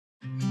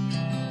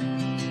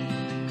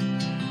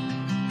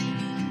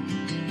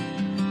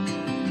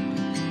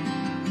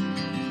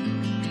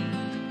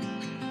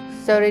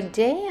So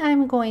today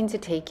I'm going to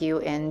take you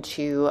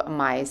into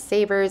my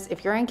Savers.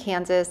 If you're in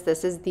Kansas,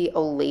 this is the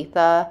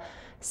Olathe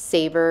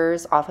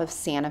Savers off of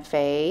Santa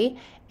Fe.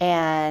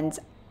 And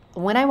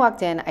when I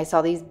walked in, I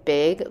saw these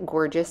big,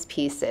 gorgeous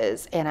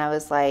pieces, and I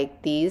was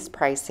like, these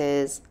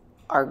prices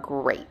are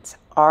great.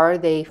 Are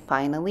they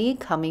finally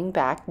coming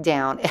back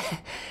down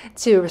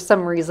to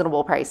some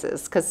reasonable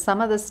prices? Because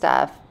some of the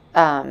stuff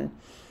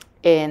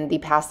in the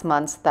past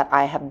months that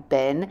I have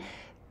been,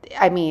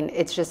 I mean,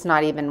 it's just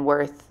not even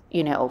worth,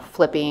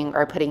 flipping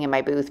or putting in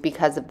my booth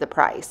because of the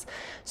price.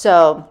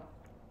 So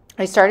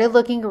I started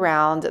looking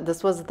around.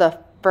 This was the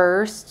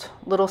first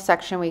little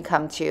section we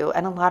come to,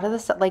 and a lot of the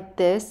stuff like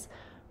this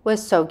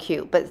was so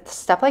cute, but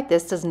stuff like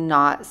this does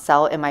not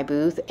sell in my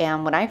booth.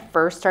 And when I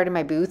first started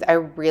my booth, I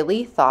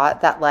really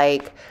thought that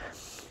like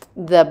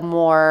the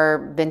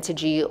more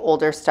vintagey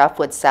older stuff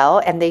would sell,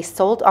 and they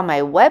sold on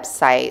my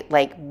website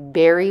like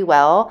very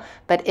well,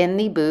 but in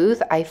the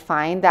booth I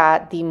find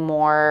that the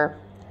more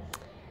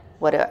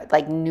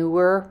like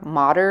newer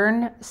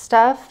modern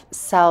stuff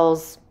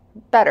sells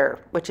better,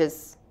 which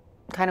is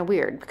kind of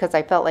weird because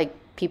I felt like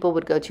people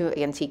would go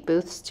to antique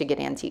booths to get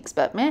antiques,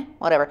 but meh,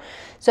 whatever.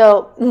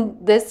 So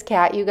this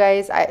cat, you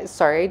guys,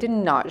 sorry I did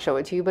not show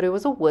it to you, but it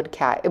was a wood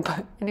cat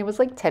and it was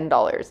like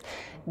 $10.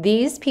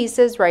 These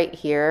pieces right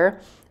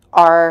here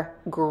are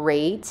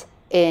great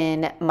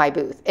in my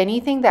booth.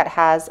 Anything that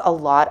has a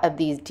lot of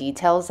these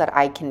details that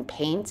I can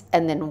paint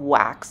and then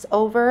wax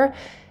over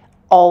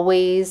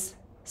always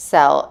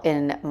sell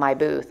in my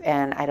booth,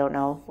 and I don't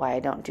know why I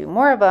don't do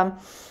more of them.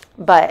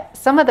 But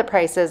some of the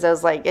prices, I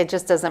was like, it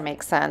just doesn't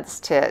make sense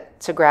to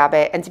grab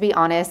it. And to be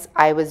honest,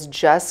 I was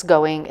just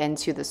going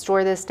into the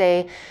store this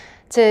day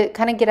to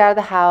kind of get out of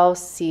the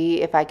house,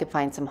 see if I could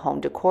find some home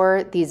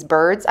decor. These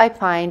birds I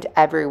find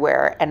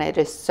everywhere, and it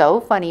is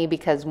so funny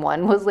because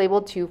one was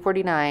labeled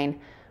 $2.49,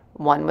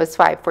 one was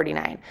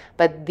 $5.49.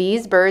 But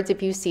these birds,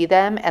 if you see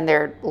them and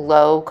they're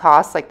low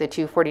cost, like the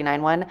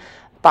 $2.49 one,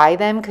 buy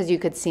them because you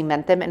could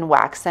cement them and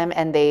wax them,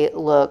 and they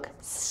look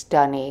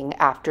stunning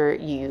after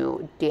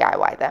you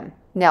DIY them.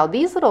 Now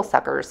these little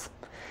suckers,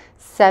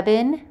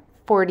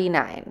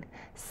 $7.49.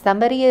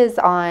 Somebody is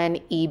on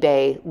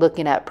eBay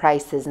looking up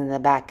prices in the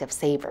back of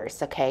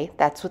Savers, okay?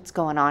 That's what's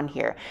going on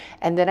here.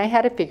 And then I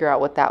had to figure out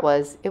what that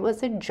was. It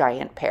was a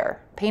giant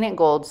pear. Paint it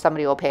gold,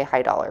 somebody will pay a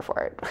high dollar for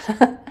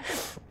it.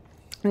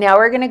 Now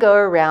we're gonna go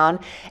around,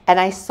 and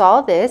I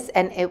saw this,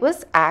 and it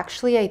was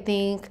actually, I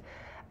think,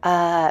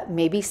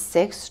 maybe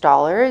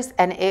 $6,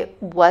 and it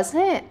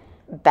wasn't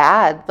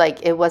bad.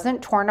 Like, it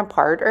wasn't torn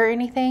apart or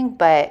anything,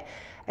 but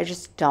I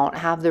just don't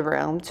have the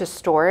room to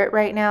store it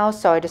right now.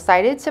 So I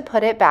decided to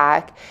put it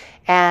back,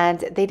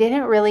 and they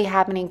didn't really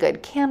have any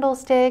good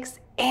candlesticks.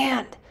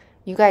 And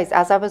you guys,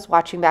 as I was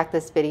watching back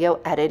this video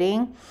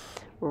editing,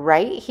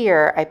 right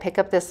here, I pick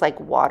up this like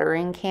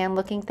watering can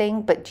looking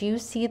thing, but do you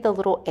see the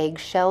little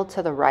eggshell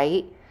to the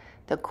right?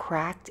 The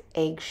cracked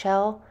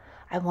eggshell?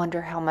 I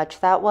wonder how much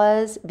that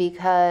was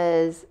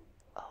because,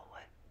 oh,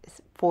 what is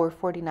it,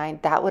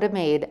 $4.49? That would have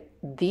made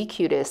the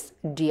cutest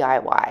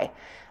DIY.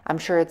 I'm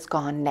sure it's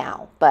gone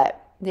now,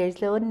 but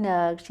there's little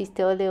Nug. She's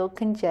still a little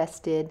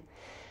congested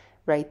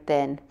right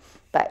then,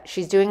 but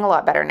she's doing a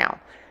lot better now.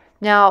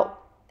 Now,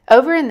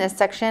 over in this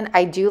section,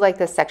 I do like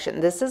this section.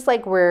 This is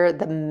like where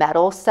the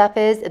metal stuff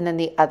is, and then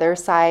the other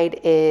side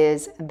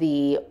is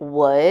the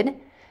wood.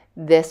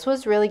 This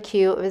was really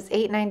cute. It was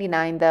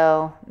 $8.99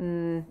 though.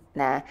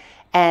 Nah.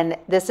 And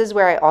this is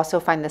where I also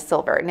find the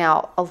silver.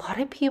 Now, a lot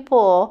of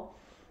people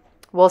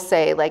will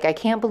say, like, I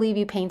can't believe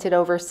you painted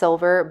over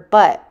silver.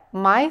 But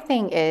my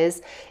thing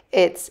is,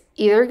 it's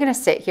either going to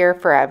sit here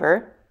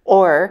forever,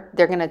 or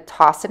they're going to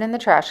toss it in the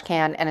trash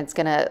can and it's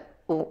going to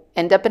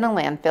end up in a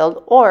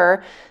landfill,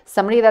 or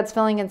somebody that's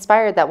feeling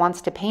inspired that wants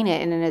to paint it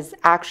and it is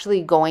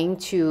actually going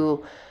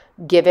to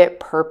give it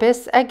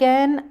purpose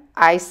again.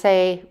 I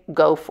say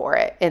go for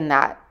it in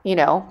that,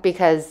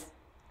 because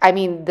I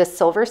mean, the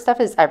silver stuff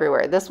is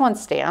everywhere. This one's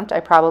stamped.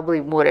 I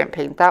probably wouldn't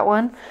paint that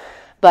one,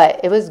 but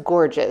it was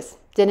gorgeous.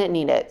 Didn't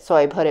need it, so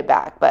I put it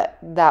back. But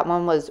that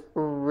one was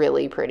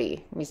really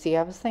pretty. You see,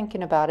 I was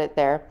thinking about it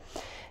there.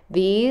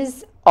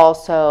 These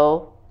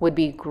also would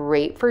be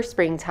great for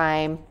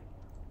springtime.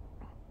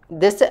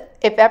 This,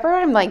 if ever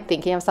I'm like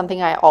thinking of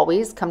something, I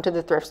always come to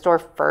the thrift store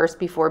first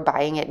before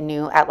buying it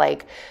new at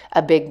like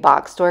a big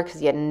box store,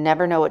 because you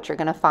never know what you're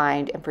gonna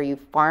find. And for you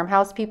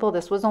farmhouse people,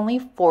 this was only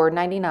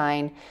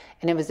 $4.99,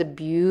 and it was a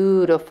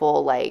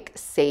beautiful like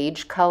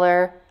sage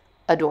color,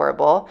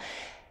 adorable.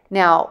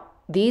 Now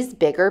these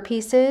bigger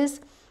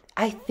pieces,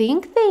 I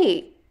think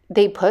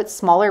they put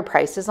smaller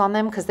prices on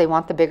them because they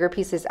want the bigger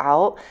pieces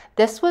out.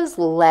 This was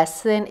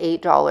less than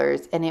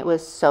 $8, and it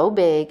was so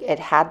big. It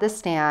had the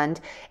stand,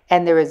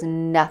 and there was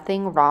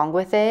nothing wrong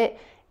with it.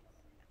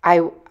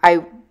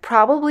 I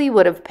probably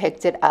would have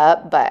picked it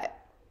up, but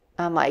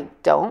I'm like,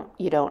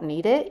 you don't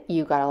need it.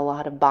 You got a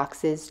lot of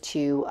boxes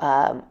to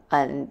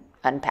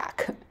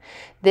unpack.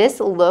 This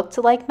looked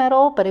like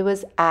metal, but it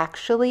was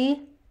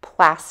actually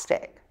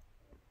plastic.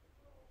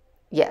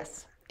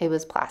 Yes, It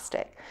was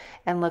plastic.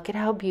 And look at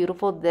how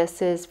beautiful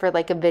this is for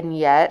like a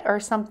vignette or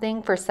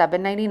something for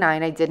 $7.99.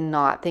 I did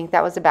not think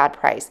that was a bad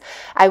price.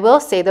 I will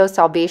say though,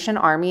 Salvation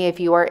Army, if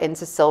you are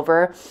into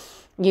silver,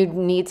 you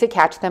need to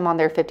catch them on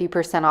their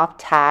 50% off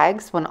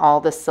tags when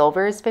all the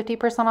silver is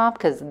 50% off,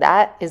 because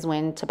that is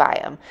when to buy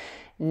them.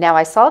 Now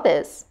I saw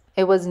this.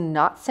 It was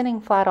not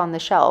sitting flat on the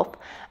shelf.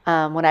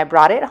 When I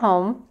brought it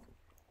home,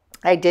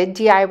 I did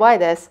DIY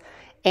this,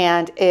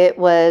 and it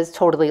was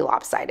totally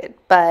lopsided,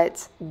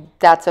 but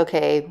that's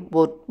okay.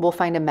 We'll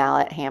find a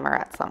mallet hammer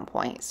at some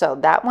point. So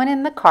that went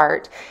in the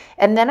cart.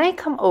 And then I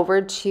come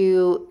over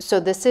to, so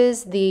this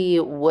is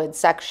the wood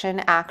section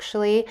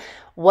actually.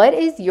 What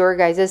is your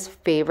guys'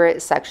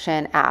 favorite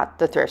section at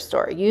the thrift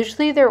store?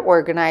 Usually they're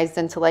organized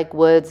into like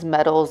woods,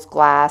 metals,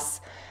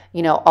 glass,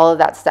 you know, all of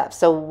that stuff.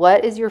 So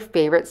what is your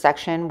favorite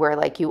section where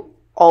like you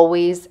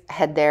always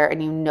head there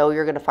and you know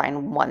you're going to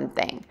find one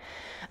thing?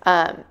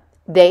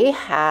 They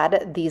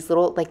had these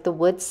little, like the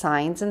wood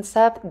signs and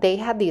stuff, they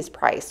had these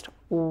priced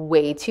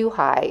way too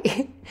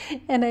high.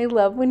 And I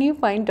love when you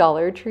find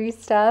Dollar Tree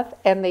stuff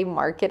and they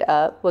mark it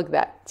up. Look,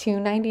 that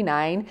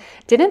 $2.99.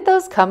 Didn't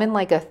those come in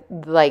like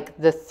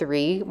the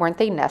three? Weren't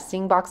they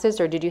nesting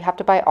boxes, or did you have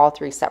to buy all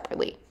three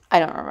separately? I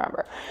don't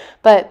remember.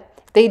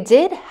 But they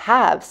did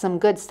have some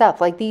good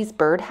stuff. Like these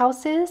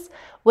birdhouses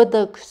would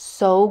look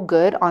so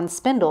good on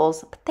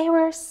spindles, but they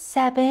were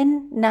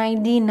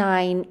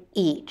 $7.99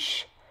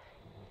 each.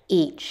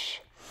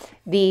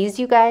 These,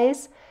 you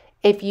guys,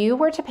 if you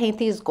were to paint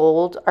these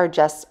gold or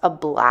just a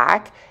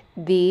black,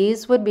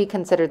 these would be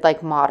considered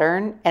like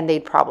modern and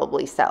they'd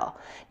probably sell.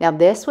 Now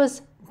this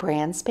was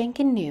brand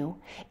spanking new.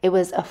 It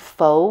was a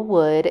faux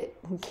wood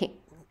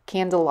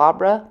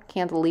candelabra.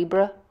 You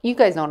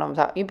guys know what I'm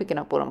talking. You picking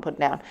up what I'm putting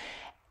down.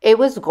 It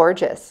was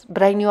gorgeous,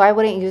 but I knew I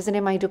wouldn't use it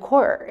in my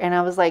decor. And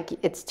I was like,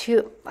 it's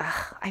too,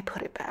 I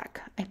put it back,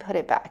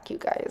 you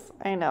guys.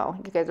 I know,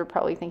 you guys are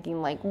probably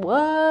thinking like,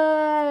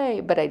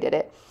 why? But I did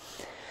it.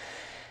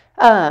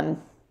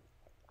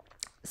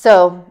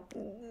 So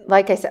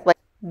like I said, like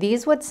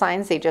these wood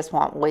signs, they just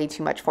want way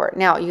too much for it.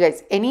 Now, you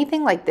guys,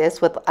 anything like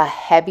this with a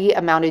heavy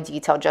amount of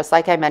detail, just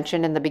like I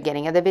mentioned in the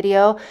beginning of the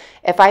video,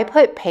 if I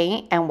put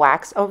paint and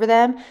wax over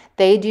them,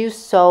 they do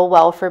so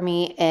well for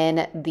me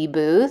in the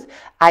booth.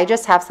 I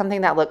just have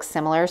something that looks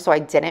similar, so I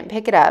didn't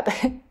pick it up.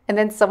 And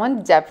then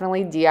someone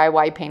definitely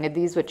DIY painted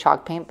these with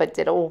chalk paint, but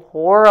did a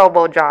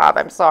horrible job.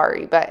 I'm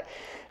sorry, but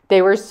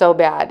they were so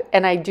bad.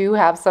 And I do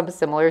have some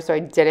similar, so I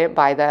didn't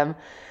buy them.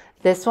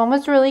 This one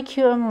was really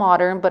cute and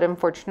modern, but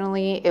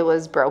unfortunately it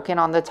was broken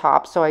on the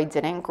top, so I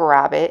didn't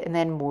grab it. And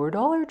then more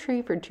Dollar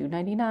Tree for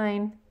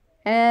 $2.99.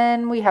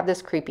 And we have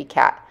this creepy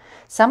cat.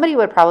 Somebody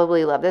would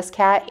probably love this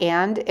cat,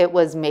 and it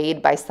was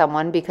made by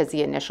someone because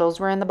the initials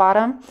were in the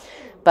bottom.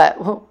 But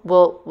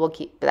we'll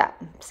keep that.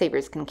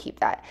 Savers can keep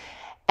that.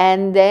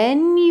 And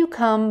then you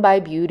come by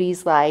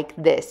beauties like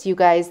this. You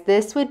guys,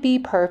 this would be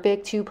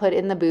perfect to put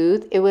in the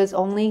booth. It was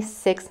only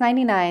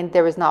 $6.99.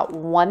 There was not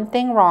one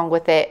thing wrong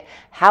with it.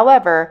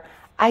 However,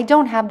 I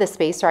don't have the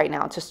space right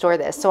now to store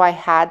this, so I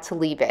had to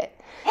leave it.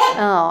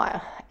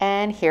 Oh,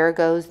 and here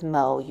goes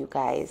Mo, you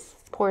guys.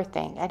 Poor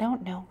thing. I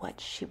don't know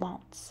what she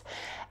wants.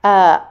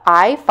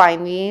 I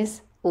find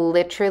these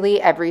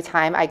literally every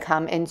time I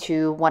come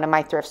into one of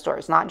my thrift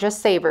stores. Not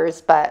just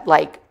Savers, but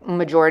like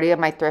majority of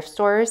my thrift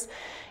stores.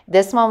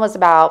 This one was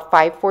about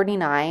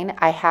 $5.49.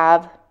 I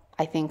have,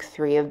 I think,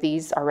 3 of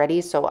these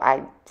already, so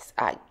I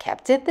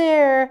kept it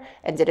there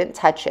and didn't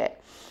touch it.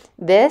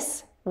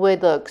 This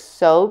would look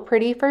so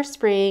pretty for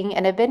spring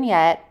in a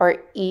vignette,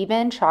 or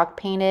even chalk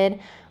painted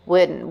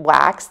with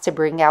wax to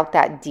bring out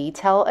that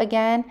detail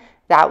again.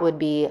 That would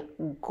be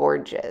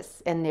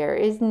gorgeous. And there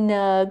is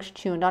Nugs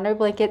chewing on her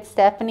blanket.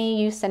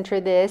 Stephanie, you sent her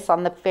this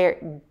on the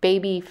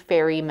baby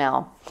fairy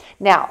mail.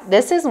 Now,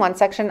 this is one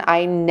section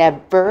I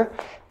never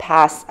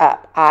pass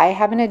up. I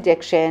have an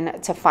addiction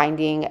to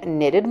finding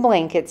knitted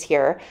blankets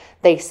here.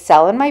 They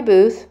sell in my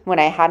booth. When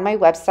I had my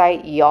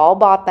website, y'all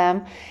bought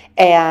them.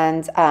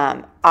 And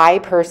I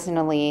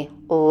personally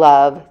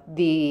love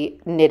the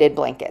knitted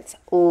blankets.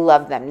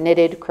 Love them.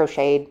 Knitted,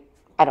 crocheted,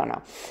 I don't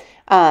know.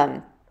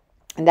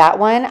 That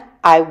one,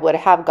 I would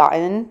have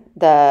gotten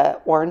the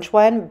orange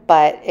one,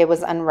 but it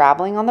was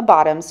unraveling on the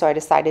bottom, so I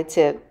decided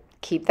to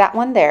keep that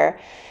one there.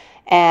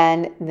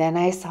 And then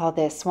I saw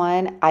this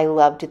one. I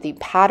loved the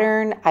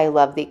pattern. I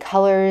love the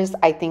colors.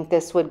 I think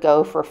this would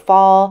go for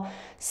fall,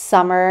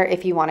 summer,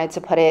 if you wanted to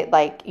put it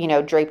like, you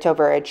know, draped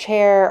over a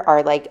chair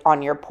or like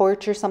on your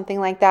porch or something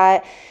like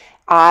that.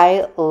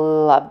 I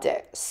loved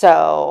it.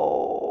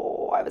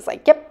 So I was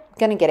like, yep.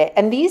 Gonna get it.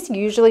 And these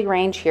usually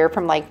range here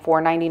from like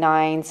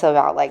 $4.99 to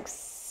about like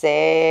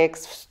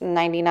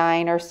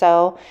 $6.99 or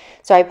so.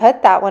 So I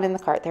put that one in the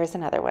cart. There's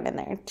another one in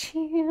there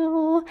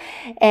too.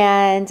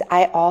 And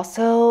I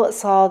also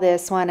saw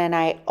this one and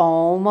I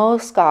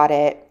almost got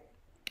it,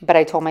 but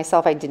I told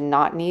myself I did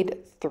not need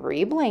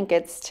 3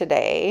 blankets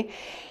today.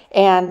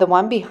 And the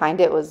one behind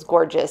it was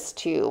gorgeous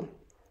too,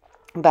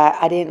 but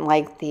I didn't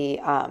like the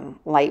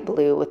light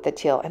blue with the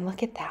teal. And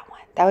look at that one.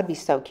 That would be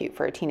so cute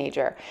for a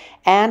teenager.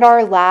 And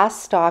our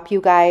last stop, you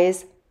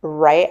guys,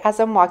 right as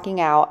I'm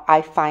walking out,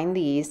 I find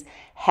these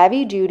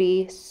heavy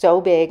duty, so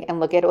big, and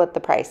look at what the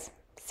price.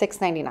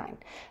 $6.99.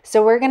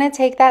 So we're going to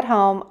take that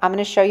home. I'm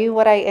going to show you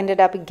what I ended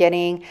up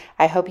getting.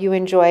 I hope you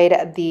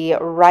enjoyed the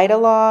ride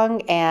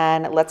along,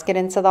 and let's get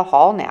into the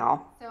haul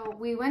now. So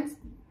we went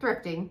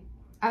thrifting.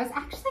 I was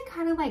actually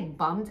kind of like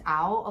bummed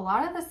out. A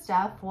lot of the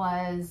stuff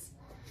was,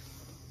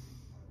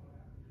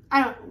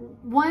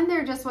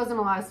 there just wasn't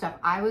a lot of stuff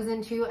I was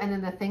into, and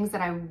then the things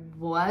that I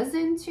was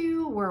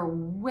into were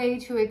way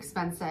too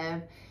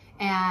expensive.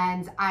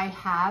 And I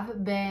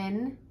have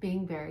been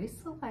being very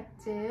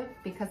selective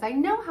because I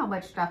know how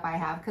much stuff I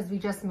have because we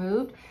just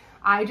moved.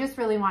 I just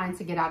really wanted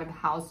to get out of the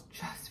house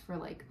just for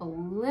like a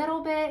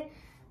little bit.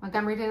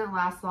 Montgomery didn't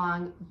last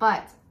long,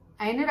 but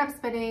I ended up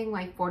spending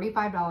like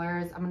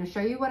 $45. I'm going to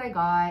show you what I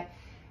got,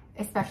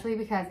 especially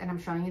because, and I'm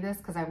showing you this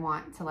because I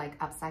want to like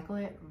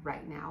upcycle it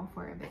right now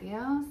for a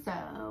video.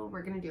 So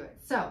we're going to do it.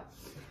 So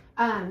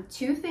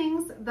two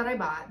things that I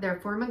bought, they're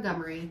for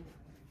Montgomery.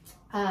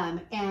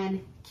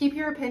 And keep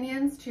your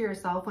opinions to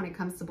yourself when it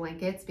comes to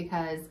blankets,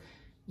 because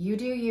you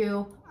do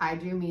you, I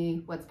do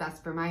me. What's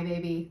best for my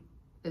baby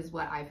is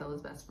what I feel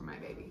is best for my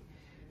baby.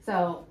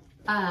 So,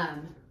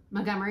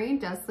 Montgomery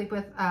does sleep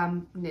with,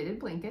 knitted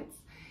blankets,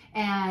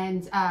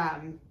 and,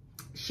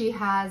 she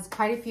has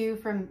quite a few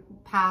from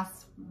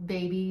past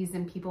babies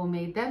and people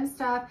made them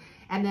stuff.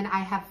 And then I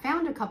have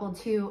found a couple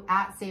too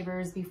at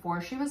Savers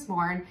before she was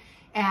born.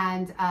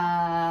 And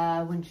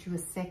when she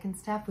was sick and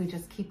stuff, we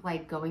just keep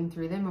like going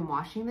through them and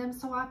washing them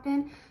so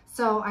often.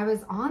 So I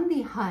was on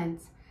the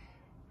hunt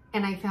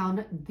and I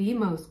found the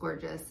most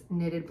gorgeous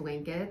knitted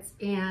blankets,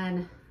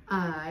 and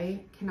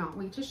I cannot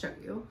wait to show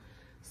you.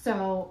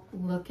 So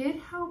look at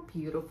how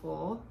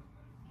beautiful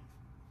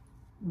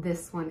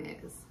this one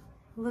is.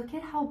 Look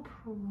at how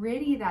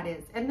pretty that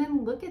is. And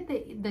then look at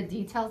the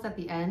details at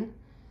the end,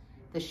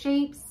 the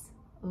shapes.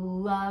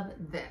 Love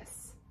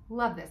this.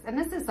 Love this. And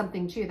this is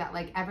something too that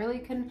like I really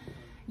can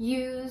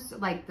use,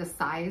 like the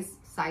size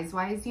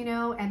wise, you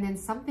know, and then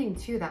something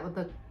too that would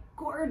look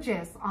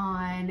gorgeous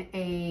on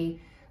a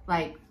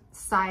like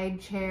side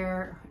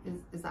chair.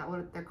 Is that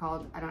what they're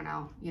called? I don't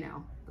know, you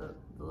know, the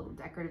little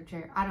decorative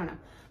chair. I don't know,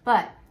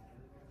 but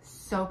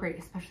so great,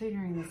 especially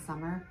during the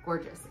summer.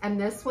 Gorgeous. And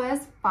this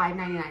was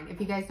 $5.99. If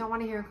you guys don't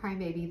want to hear a crying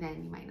baby,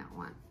 then you might not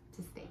want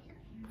to stay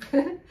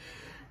here.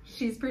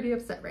 She's pretty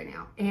upset right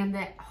now. And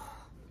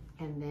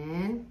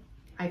then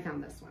I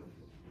found this one.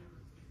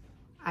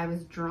 I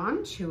was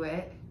drawn to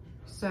it.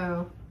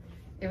 So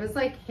it was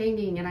like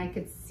hanging and I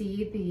could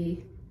see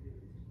the,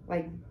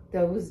 like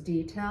those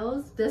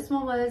details. This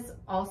one was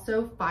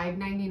also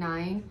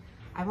 $5.99.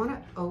 I want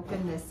to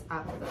open this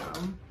up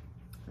though.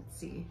 Let's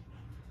see.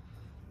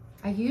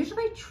 I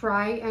usually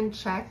try and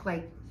check,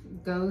 like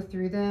go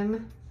through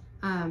them,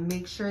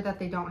 make sure that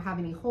they don't have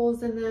any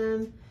holes in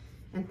them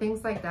and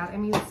things like that. I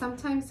mean,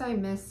 sometimes I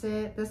miss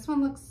it. This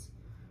one looks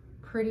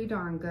pretty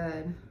darn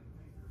good.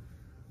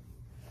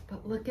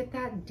 But look at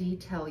that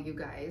detail, you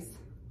guys.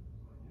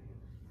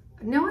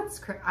 No,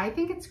 I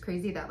think it's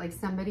crazy that like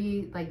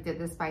somebody like did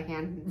this by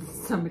hand and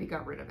somebody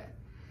got rid of it.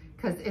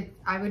 Because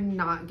I would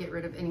not get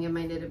rid of any of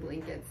my knitted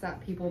blankets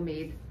that people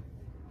made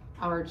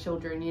our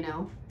children, you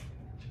know.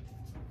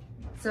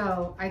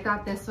 So I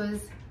thought this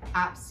was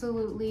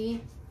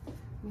absolutely,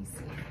 let me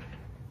see,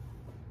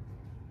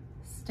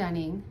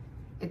 stunning.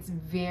 It's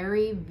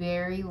very,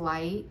 very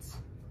light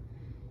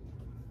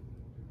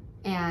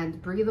and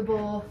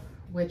breathable,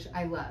 which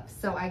I love.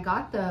 So I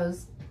got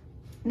those.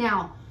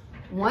 Now,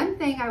 one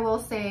thing I will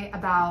say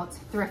about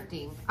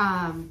thrifting,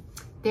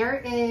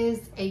 there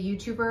is a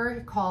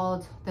YouTuber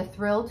called the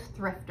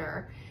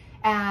Thrifter,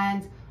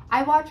 and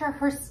I watch her.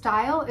 Her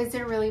style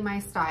isn't really my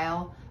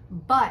style,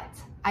 but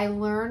I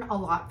learn a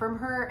lot from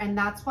her, and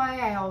that's why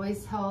I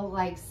always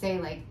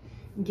say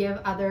give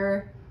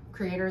other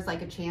creators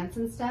like a chance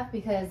and stuff,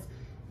 because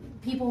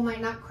people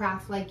might not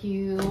craft like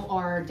you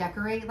or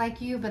decorate like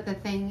you, but the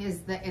thing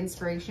is the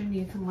inspiration.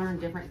 You can learn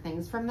different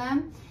things from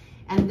them,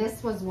 and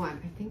this was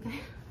one.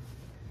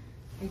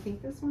 I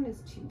think this one is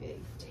too big.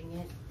 Dang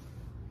it.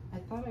 I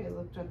thought I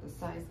looked at the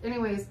size.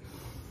 Anyways,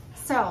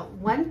 so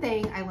one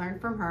thing I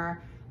learned from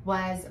her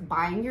was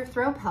buying your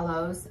throw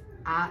pillows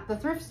at the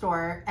thrift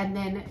store, and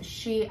then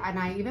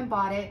I even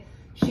bought it,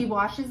 she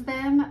washes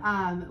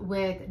them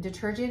with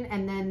detergent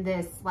and then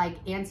this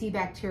like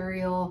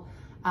antibacterial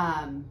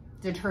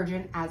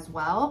detergent as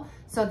well.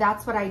 So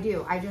that's what I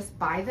do. I just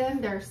buy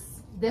them.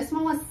 This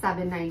one was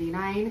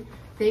 $7.99.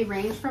 They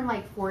range from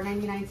like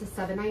 $4.99 to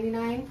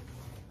 $7.99.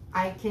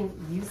 I can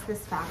use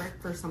this fabric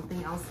for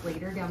something else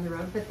later down the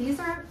road, but these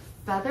are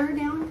feather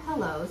down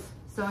pillows.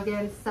 So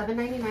again,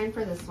 $7.99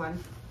 for this one.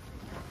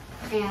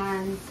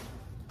 And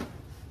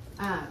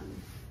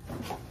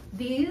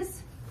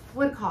these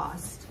would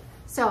cost,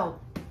 so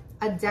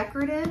a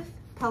decorative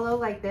pillow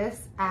like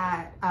this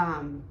at,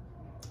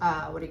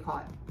 what do you call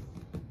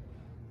it?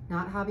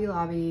 Not Hobby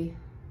Lobby,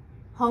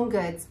 Home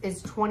Goods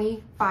is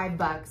 25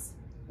 bucks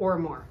or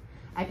more.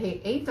 I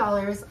pay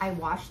 $8. I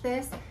wash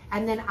this,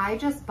 and then I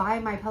just buy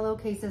my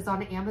pillowcases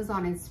on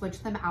Amazon and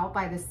switch them out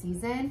by the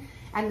season.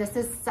 And this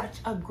is such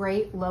a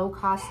great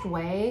low-cost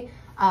way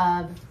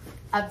of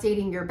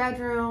updating your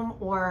bedroom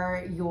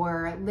or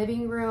your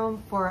living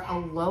room for a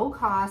low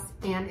cost,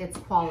 and it's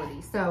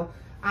quality. So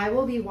I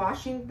will be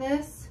washing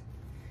this.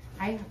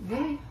 I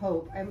really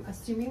hope, I'm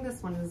assuming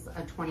this one is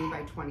a 20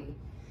 by 20.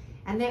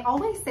 And they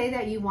always say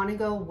that you want to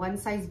go one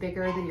size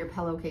bigger than your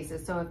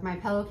pillowcases. So if my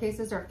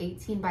pillowcases are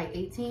 18 by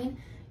 18,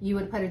 you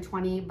would put a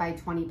 20 by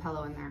 20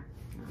 pillow in there.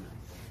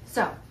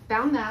 So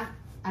found that,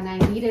 and I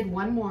needed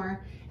one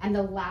more. And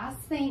the last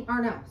thing,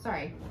 or no,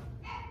 sorry.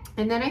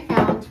 And then I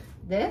found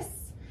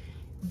this.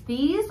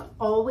 These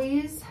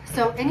always,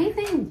 so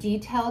anything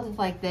detailed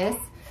like this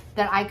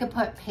that I could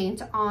put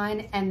paint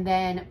on and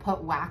then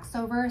put wax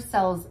over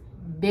sells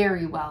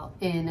very well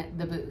in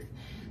the booth.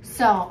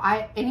 So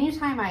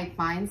anytime I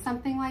find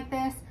something like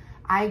this,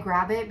 I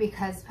grab it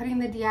because putting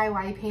the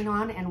DIY paint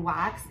on and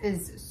wax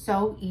is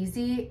so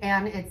easy,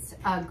 and it's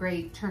a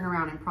great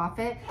turnaround and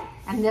profit.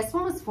 And this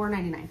one was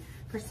 $4.99.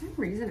 For some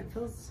reason, it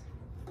feels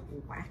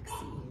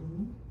waxy.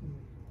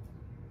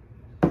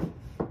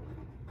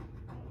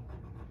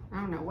 I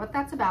don't know what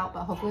that's about,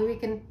 but hopefully we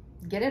can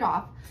get it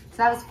off. So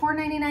that was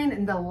 $4.99.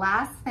 And the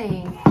last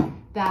thing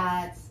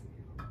that,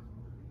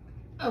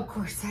 of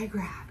course, I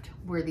grabbed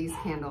were these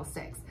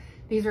candlesticks.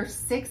 These are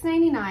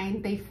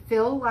 $6.99. They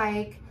feel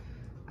like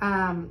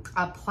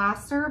a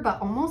plaster,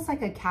 but almost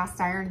like a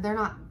cast iron. They're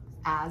not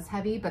as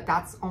heavy, but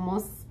that's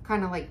almost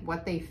kind of like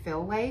what they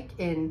feel like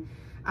in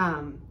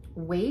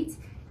weight.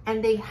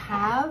 And they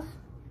have,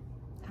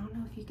 I don't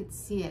know if you could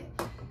see it,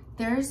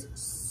 there's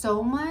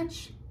so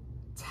much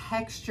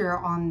texture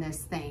on this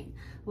thing.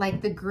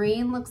 Like the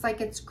green looks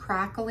like it's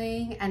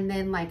crackling, and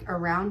then like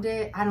around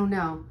it, I don't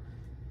know.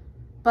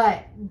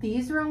 But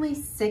these are only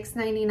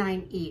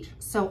 $6.99 each.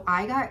 So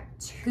I got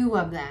 2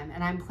 of them,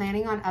 and I'm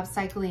planning on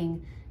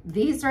upcycling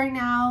these right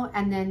now,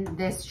 and then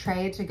this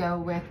tray to go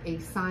with a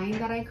sign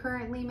that I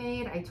currently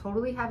made. I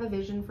totally have a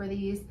vision for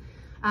these,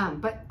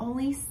 but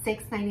only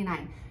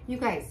 $6.99. You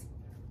guys,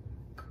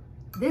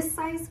 this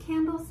size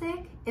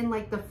candlestick in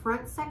like the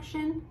front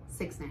section,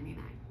 $6.99,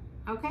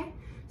 okay?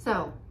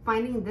 So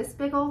finding this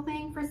big old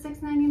thing for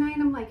 $6.99,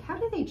 I'm like, how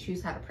do they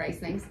choose how to price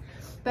things?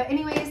 But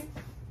anyways,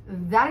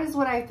 that is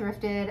what I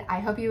thrifted. I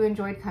hope you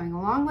enjoyed coming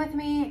along with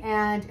me.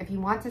 And if you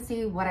want to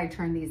see what I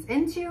turn these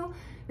into,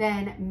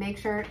 then make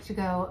sure to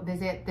go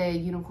visit the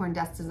Unicorn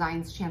Dust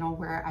Designs channel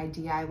where I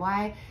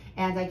DIY.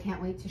 And I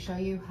can't wait to show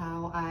you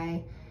how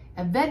I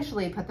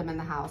eventually put them in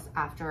the house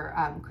after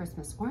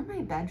Christmas, or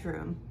my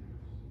bedroom.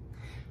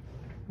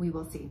 We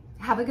will see.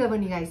 Have a good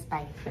one, you guys.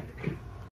 Bye.